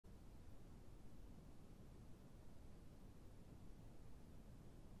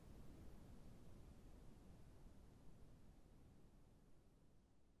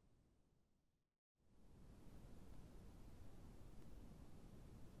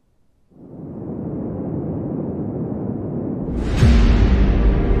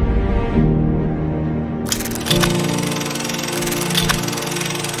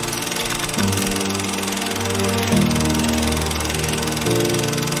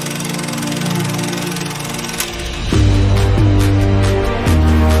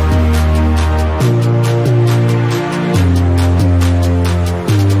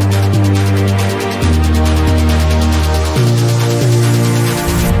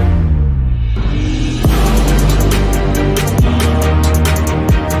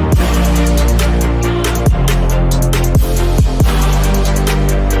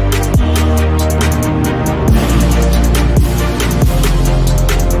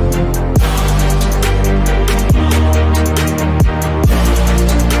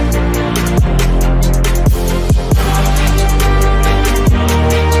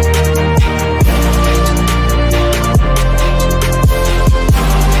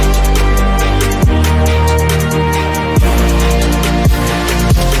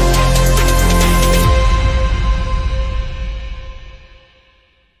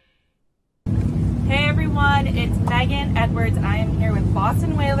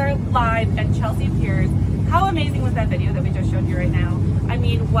Boston Whaler Live at Chelsea Piers. How amazing was that video that we just showed you right now? I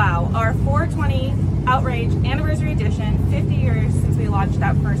mean, wow, our 420 Outrage Anniversary Edition, 50 years since we launched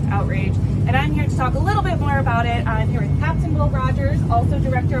that first Outrage. And I'm here to talk a little bit more about it. I'm here with Captain Will Rogers, also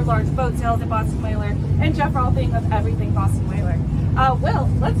Director of Large Boat Sales at Boston Whaler, and Jeff Rolfing of Everything Boston Whaler. Will,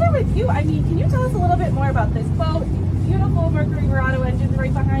 let's start with you. I mean, can you tell us a little bit more about this boat? Beautiful Mercury Verado engines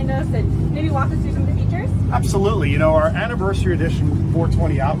right behind us, and maybe walk us through some of the features? Absolutely. You know, our Anniversary Edition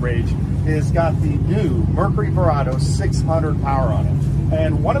 420 Outrage has got the new Mercury Verado 600 power on it.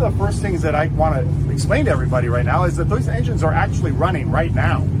 And one of the first things that I want to explain to everybody right now is that those engines are actually running right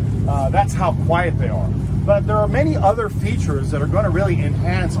now. That's how quiet they are. But there are many other features that are going to really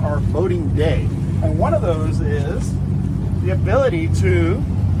enhance our boating day. And one of those is the ability to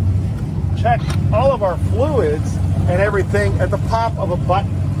check all of our fluids and everything at the pop of a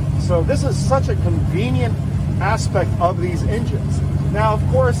button. So this is such a convenient aspect of these engines. Now, of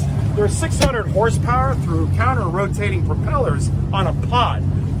course, there's 600 horsepower through counter-rotating propellers on a pod.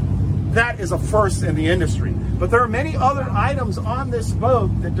 That is a first in the industry. But there are many other items on this boat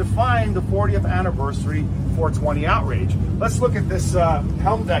that define the 40th anniversary 420 Outrage. Let's look at this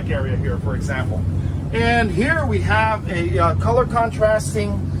helm deck area here, for example. And here we have a color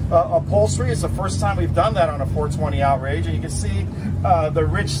contrasting upholstery. It's the first time we've done that on a 420 Outrage, and you can see the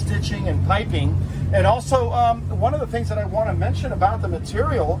rich stitching and piping. And also, one of the things that I want to mention about the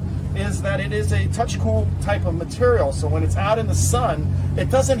material is that it is a touch-cool type of material. So when it's out in the sun, it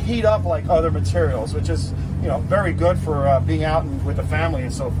doesn't heat up like other materials, which is, you know, very good for being out with the family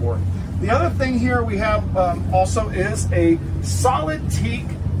and so forth. The other thing here we have also is a solid teak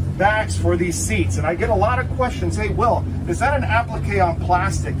backs for these seats. And I get a lot of questions, hey, Will, is that an applique on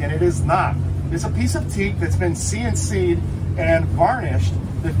plastic? And it is not. It's a piece of teak that's been CNC'd and varnished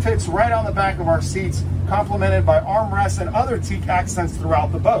that fits right on the back of our seats, complemented by armrests and other teak accents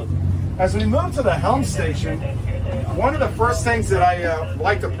throughout the boat. As we move to the helm station, one of the first things that I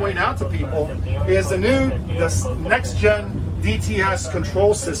like to point out to people is this next-gen DTS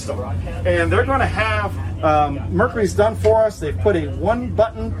control system. And they're going to have, Mercury's done for us, they've put a one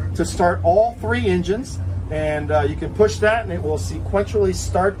button to start all three engines, and you can push that and it will sequentially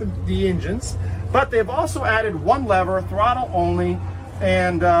start the engines. But they've also added one lever, throttle only,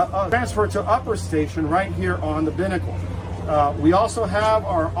 and transfer to upper station right here on the binnacle. We also have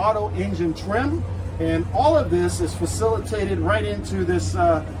our auto engine trim, and all of this is facilitated right into this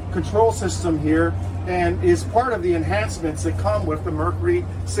control system here, and is part of the enhancements that come with the Mercury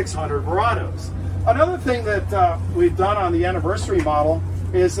 600 Verados. Another thing that we've done on the anniversary model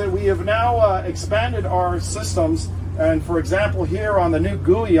is that we have now expanded our systems. And for example, here on the new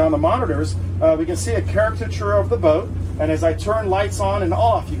GUI on the monitors, we can see a caricature of the boat. And as I turn lights on and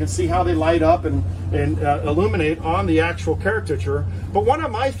off, you can see how they light up and illuminate on the actual caricature. But one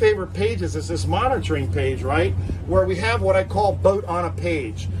of my favorite pages is this monitoring page, right? Where we have what I call boat on a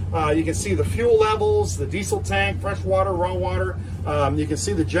page. You can see the fuel levels, the diesel tank, fresh water, raw water. You can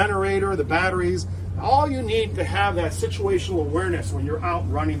see the generator, the batteries. All you need to have that situational awareness when you're out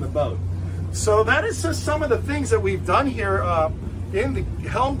running the boat. So that is just some of the things that we've done here in the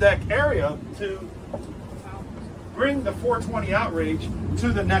helm deck area to bring the 420 Outrage to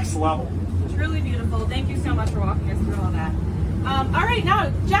the next level. Truly beautiful. Thank you so much for walking us through all that. All right, now,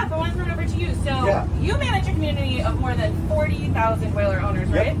 Jeff, I want to turn it over to you. So you manage a community of more than 40,000 whaler owners,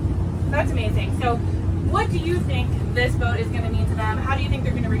 right? That's amazing. So what do you think this boat is going to mean to them? How do you think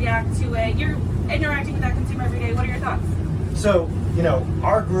they're going to react to it? You're interacting with that consumer every day. What are your thoughts? So, you know,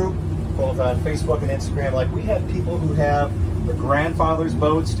 our group, both on Facebook and Instagram, like we have people who have their grandfather's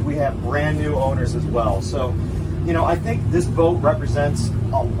boats, we have brand new owners as well. So, you know, I think this boat represents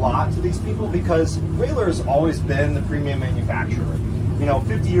a lot to these people because Whaler has always been the premium manufacturer. You know,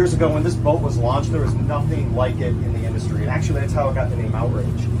 50 years ago when this boat was launched, there was nothing like it in the industry. And actually, that's how it got the name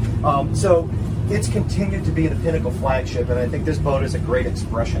Outrage. So it's continued to be the pinnacle flagship, and I think this boat is a great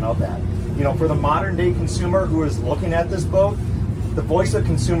expression of that. You know, for the modern day consumer who is looking at this boat, the voice of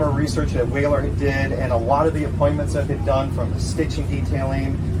consumer research that Whaler did and a lot of the appointments that they've done, from the stitching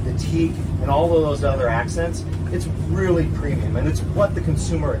detailing, the teak, and all of those other accents, it's really premium, and it's what the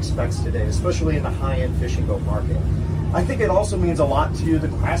consumer expects today, especially in the high-end fishing boat market. I think it also means a lot to the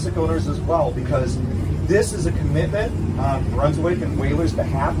classic owners as well, because this is a commitment on Brunswick and Whaler's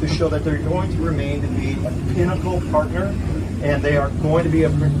behalf to show that they're going to remain to be a pinnacle partner, and they are going to be a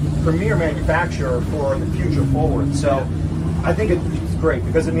premier manufacturer for the future forward. So I think it's great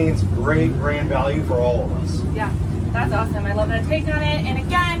because it means great brand value for all of us. Yeah, that's awesome. I love that take on it. And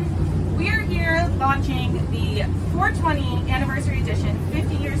again, we are here launching the 420 Anniversary Edition,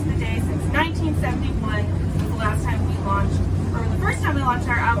 50 years to the day since 1971 was the last time we launched, or the first time we launched launched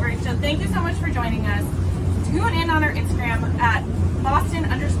our Outrage. So thank you so much for joining us. Tune in on our Instagram at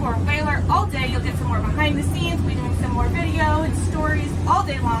Boston_Whaler all day. You'll get some more behind the scenes. We'll be doing some more video and stories all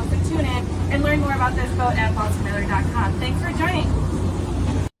day long. So tune in and learn more about this boat at bostonwhaler.com. Thanks for joining.